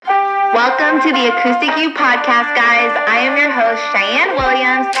Welcome to the Acoustic You podcast, guys. I am your host, Cheyenne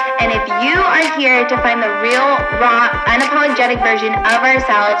Williams, and if you are here to find the real, raw, unapologetic version of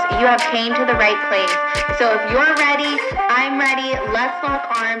ourselves, you have came to the right place. So if you're ready, I'm ready. Let's lock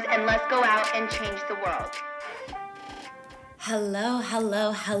arms and let's go out and change the world. Hello.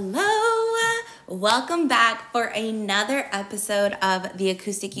 Welcome back for another episode of the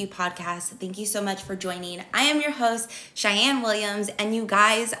Acoustic You podcast. Thank you so much for joining. I am your host, Cheyenne Williams, and you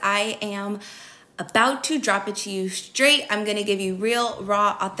guys, I am about to drop it to you straight. I'm going to give you real,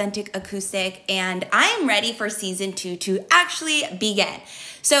 raw, authentic acoustic, and I am ready for season 2 to actually begin.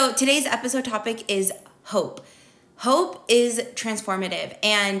 So today's episode topic is hope. Hope is transformative,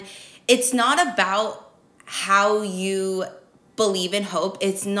 and it's not about how you believe in hope.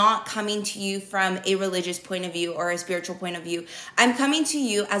 It's not coming to you from a religious point of view or a spiritual point of view. I'm coming to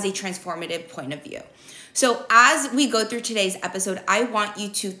you as a transformative point of view. So as we go through today's episode, I want you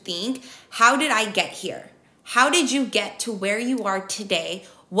to think, how did I get here? How did you get to where you are today?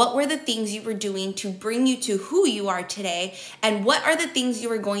 What were the things you were doing to bring you to who you are today? And what are the things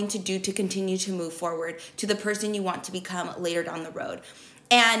you are going to do to continue to move forward to the person you want to become later down the road?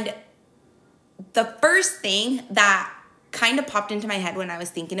 And the first thing that kind of popped into my head when I was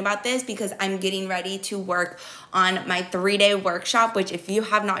thinking about this, because I'm getting ready to work on my 3-day workshop, which if you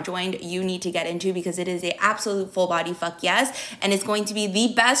have not joined, you need to get into, because it is an absolute full body fuck yes. And it's going to be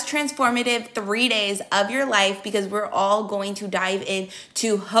the best transformative 3 days of your life, because we're all going to dive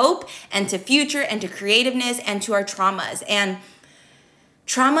into hope and to future and to creativeness and to our traumas. And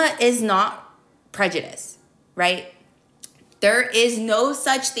trauma is not prejudice, right? There is no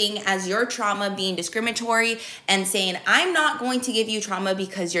such thing as your trauma being discriminatory and saying, I'm not going to give you trauma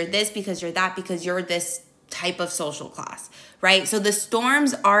because you're this, because you're that, because you're this type of social class, right? So the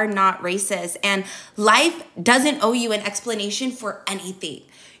storms are not racist, and life doesn't owe you an explanation for anything.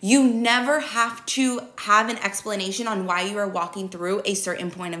 You never have to have an explanation on why you are walking through a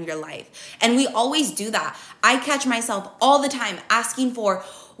certain point of your life. And we always do that. I catch myself all the time asking for,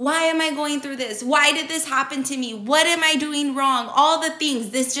 why am I going through this? Why did this happen to me? What am I doing wrong? All the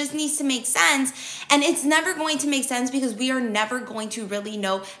things. This just needs to make sense. And it's never going to make sense, because we are never going to really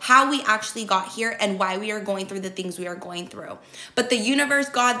know how we actually got here and why we are going through the things we are going through. But the universe,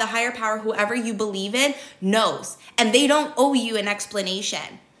 God, the higher power, whoever you believe in, knows. And they don't owe you an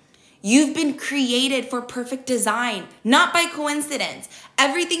explanation. You've been created for perfect design, not by coincidence.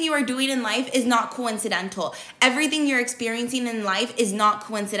 Everything you are doing in life is not coincidental. Everything you're experiencing in life is not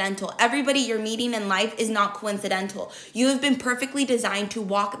coincidental. Everybody you're meeting in life is not coincidental. You have been perfectly designed to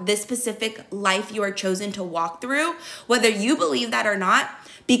walk this specific life you are chosen to walk through, whether you believe that or not,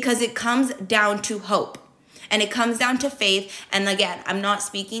 because it comes down to hope. And it comes down to faith. And again, I'm not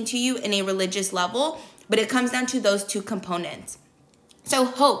speaking to you in a religious level, but it comes down to those two components. So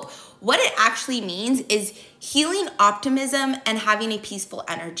hope, what it actually means is healing optimism and having a peaceful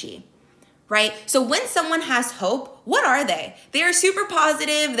energy, right? So when someone has hope, what are they? They are super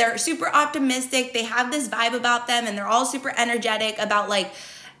positive, they're super optimistic, they have this vibe about them, and they're all super energetic about like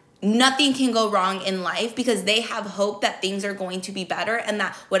nothing can go wrong in life, because they have hope that things are going to be better and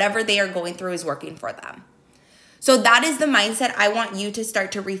that whatever they are going through is working for them. So that is the mindset I want you to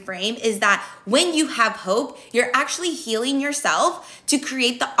start to reframe, is that when you have hope, you're actually healing yourself to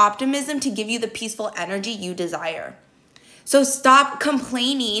create the optimism to give you the peaceful energy you desire. So stop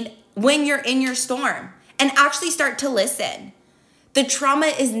complaining when you're in your storm and actually start to listen. The trauma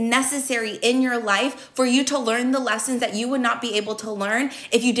is necessary in your life for you to learn the lessons that you would not be able to learn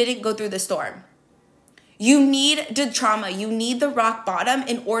if you didn't go through the storm. You need the trauma, you need the rock bottom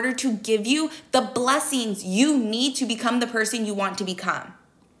in order to give you the blessings you need to become the person you want to become.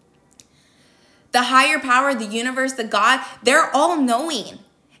 The higher power, the universe, the God, they're all knowing.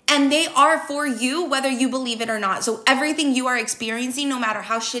 And they are for you, whether you believe it or not. So everything you are experiencing, no matter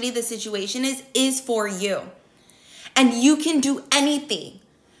how shitty the situation is for you. And you can do anything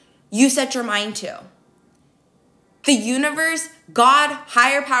you set your mind to. The universe, God,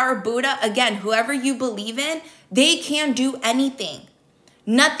 higher power, Buddha, again, whoever you believe in, they can do anything.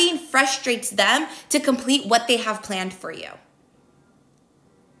 Nothing frustrates them to complete what they have planned for you.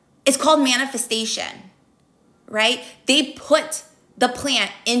 It's called manifestation, right? They put the plan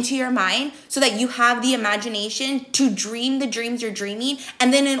into your mind so that you have the imagination to dream the dreams you're dreaming,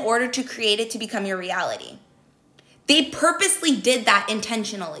 and then in order to create it to become your reality. They purposely did that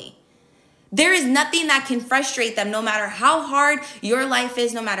intentionally. There is nothing that can frustrate them, no matter how hard your life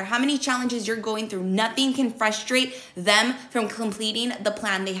is, no matter how many challenges you're going through. Nothing can frustrate them from completing the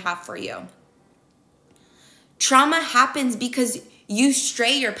plan they have for you. Trauma happens because you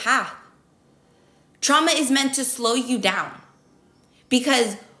stray your path. Trauma is meant to slow you down,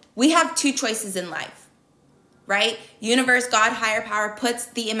 because we have two choices in life, right? Universe, God, higher power puts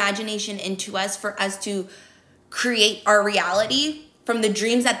the imagination into us for us to create our reality from the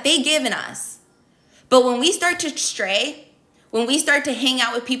dreams that they give in us. But when we start to stray, when we start to hang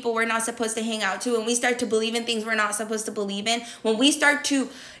out with people we're not supposed to hang out to, when we start to believe in things we're not supposed to believe in, when we start to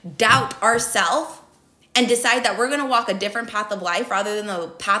doubt ourselves and decide that we're going to walk a different path of life rather than the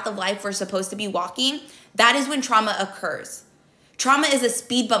path of life we're supposed to be walking, that is when trauma occurs. Trauma is a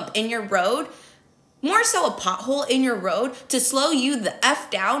speed bump in your road, more so a pothole in your road to slow you the F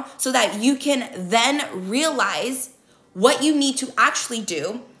down so that you can then realize what you need to actually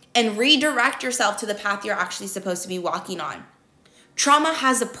do and redirect yourself to the path you're actually supposed to be walking on. Trauma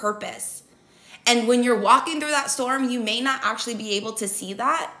has a purpose. And when you're walking through that storm, you may not actually be able to see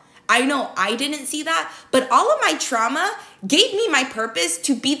that. I know I didn't see that, but all of my trauma gave me my purpose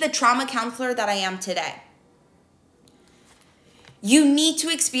to be the trauma counselor that I am today. You need to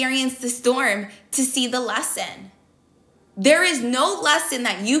experience the storm to see the lesson. There is no lesson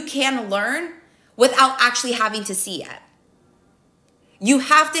that you can learn without actually having to see it. You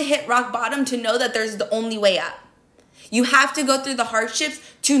have to hit rock bottom to know that there's the only way up. You have to go through the hardships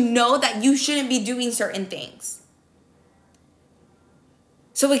to know that you shouldn't be doing certain things.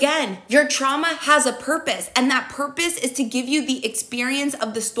 So again, your trauma has a purpose, and that purpose is to give you the experience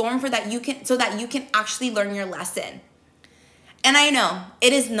of the storm so that you can actually learn your lesson. And I know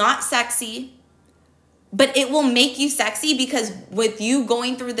it is not sexy, but it will make you sexy because with you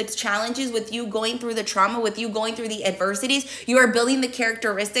going through the challenges, with you going through the trauma, with you going through the adversities, you are building the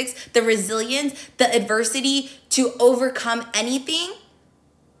characteristics, the resilience, the adversity to overcome anything.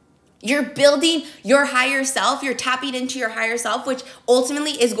 You're building your higher self. You're tapping into your higher self, which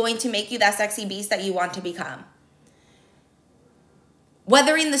ultimately is going to make you that sexy beast that you want to become.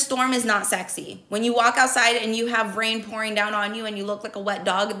 Weathering the storm is not sexy. When you walk outside and you have rain pouring down on you and you look like a wet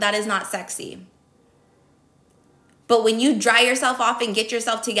dog, that is not sexy. But when you dry yourself off and get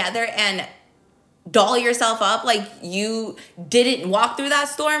yourself together and doll yourself up like you didn't walk through that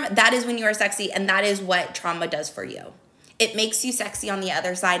storm, that is when you are sexy, and that is what trauma does for you. It makes you sexy on the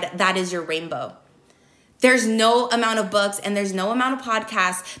other side. That is your rainbow. There's no amount of books and there's no amount of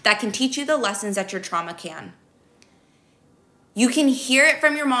podcasts that can teach you the lessons that your trauma can. You can hear it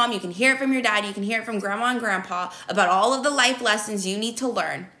from your mom, you can hear it from your dad, you can hear it from grandma and grandpa about all of the life lessons you need to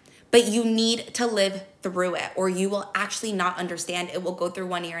learn. But you need to live through it or you will actually not understand. It will go through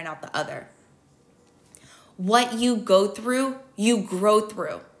one ear and out the other. What you go through, you grow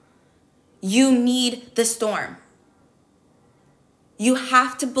through. You need the storm. You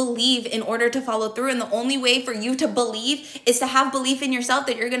have to believe in order to follow through. And the only way for you to believe is to have belief in yourself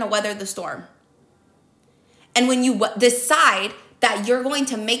that you're going to weather the storm. And when you decide that you're going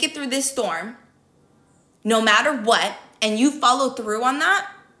to make it through this storm, no matter what, and you follow through on that,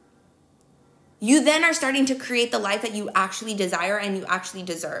 you then are starting to create the life that you actually desire and you actually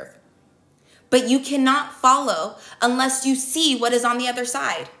deserve. But you cannot follow unless you see what is on the other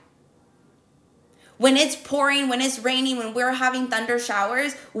side. When it's pouring, when it's raining, when we're having thunder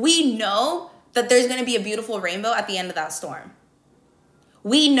showers, we know that there's going to be a beautiful rainbow at the end of that storm.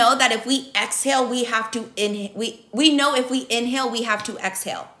 We know that if we exhale, we have to inhale. We know if we inhale, we have to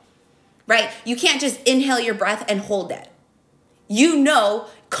exhale, right? You can't just inhale your breath and hold it. You know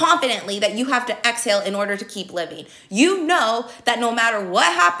confidently that you have to exhale in order to keep living. You know that no matter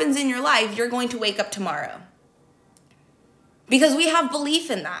what happens in your life, you're going to wake up tomorrow. Because we have belief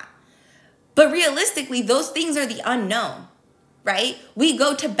in that. But realistically, those things are the unknown, right? We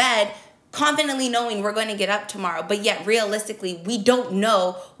go to bed confidently knowing we're going to get up tomorrow, but yet realistically, we don't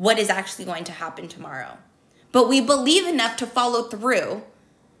know what is actually going to happen tomorrow. But we believe enough to follow through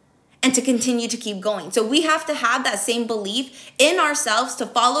and to continue to keep going. So we have to have that same belief in ourselves to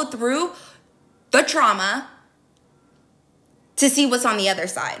follow through the trauma to see what's on the other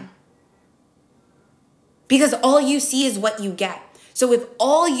side. Because all you see is what you get. So if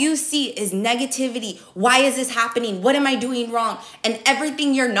all you see is negativity, why is this happening? What am I doing wrong? And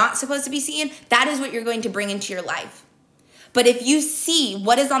everything you're not supposed to be seeing, that is what you're going to bring into your life. But if you see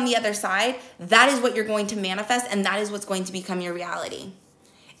what is on the other side, that is what you're going to manifest, and that is what's going to become your reality.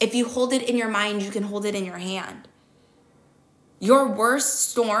 If you hold it in your mind, you can hold it in your hand. Your worst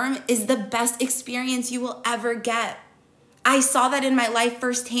storm is the best experience you will ever get. I saw that in my life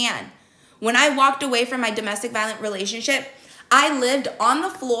firsthand. When I walked away from my domestic violent relationship, I lived on the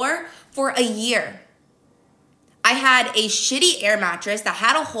floor for a year. I had a shitty air mattress that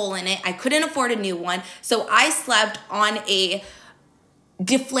had a hole in it. I couldn't afford a new one. So I slept on a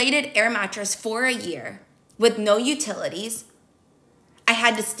deflated air mattress for a year with no utilities. I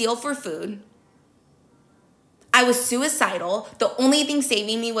had to steal for food. I was suicidal. The only thing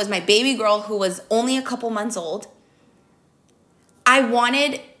saving me was my baby girl, who was only a couple months old. I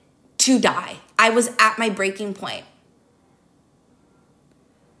wanted to die. I was at my breaking point.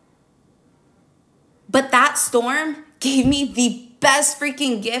 But that storm gave me the best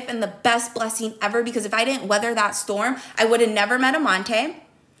freaking gift and the best blessing ever, because if I didn't weather that storm, I would have never met Amante,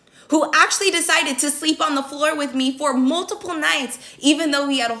 who actually decided to sleep on the floor with me for multiple nights, even though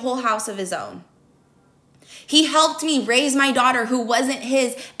he had a whole house of his own. He helped me raise my daughter, who wasn't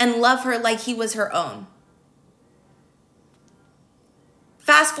his, and love her like he was her own.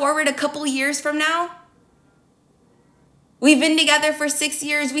 Fast forward a couple years from now, we've been together for 6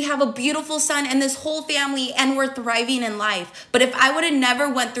 years. We have a beautiful son and this whole family, and we're thriving in life. But if I would have never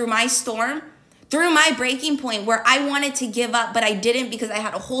went through my storm, through my breaking point where I wanted to give up, but I didn't because I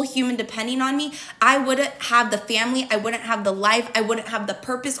had a whole human depending on me, I wouldn't have the family, I wouldn't have the life, I wouldn't have the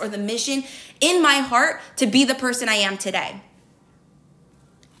purpose or the mission in my heart to be the person I am today.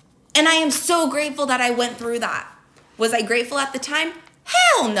 And I am so grateful that I went through that. Was I grateful at the time?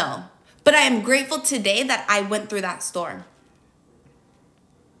 Hell no. But I am grateful today that I went through that storm.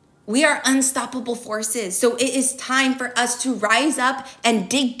 We are unstoppable forces. So it is time for us to rise up and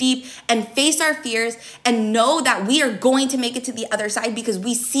dig deep and face our fears and know that we are going to make it to the other side, because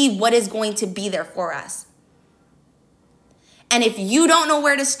we see what is going to be there for us. And if you don't know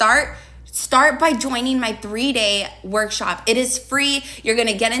where to start by joining my 3-day workshop. It is free. You're going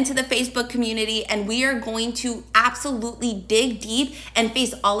to get into the Facebook community, and we are going to absolutely dig deep and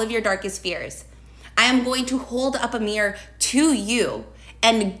face all of your darkest fears. I am going to hold up a mirror to you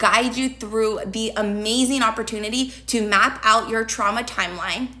and guide you through the amazing opportunity to map out your trauma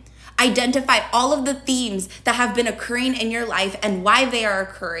timeline, identify all of the themes that have been occurring in your life and why they are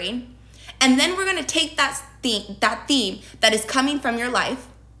occurring. And then we're going to take that theme that is coming from your life,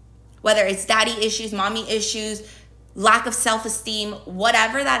 whether it's daddy issues, mommy issues, lack of self-esteem,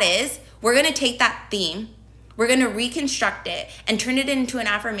 whatever that is, we're going to take that theme, we're going to reconstruct it and turn it into an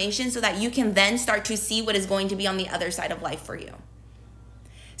affirmation so that you can then start to see what is going to be on the other side of life for you.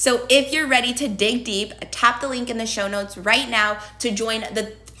 So if you're ready to dig deep, tap the link in the show notes right now to join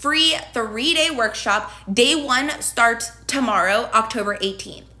the free 3-day workshop. Day 1 starts tomorrow, October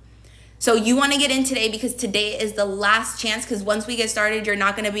 18th. So you want to get in today, because today is the last chance, because once we get started, you're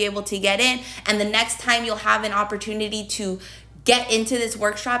not going to be able to get in. And the next time you'll have an opportunity to get into this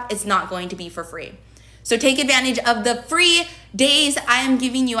workshop, it's not going to be for free. So take advantage of the free days I am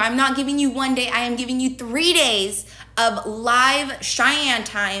giving you. I'm not giving you 1 day. I am giving you 3 days of live Cheyenne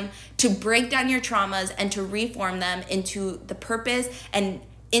time to break down your traumas and to reform them into the purpose and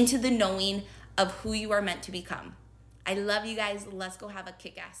into the knowing of who you are meant to become. I love you guys. Let's go have a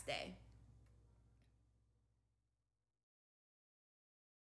kick-ass day.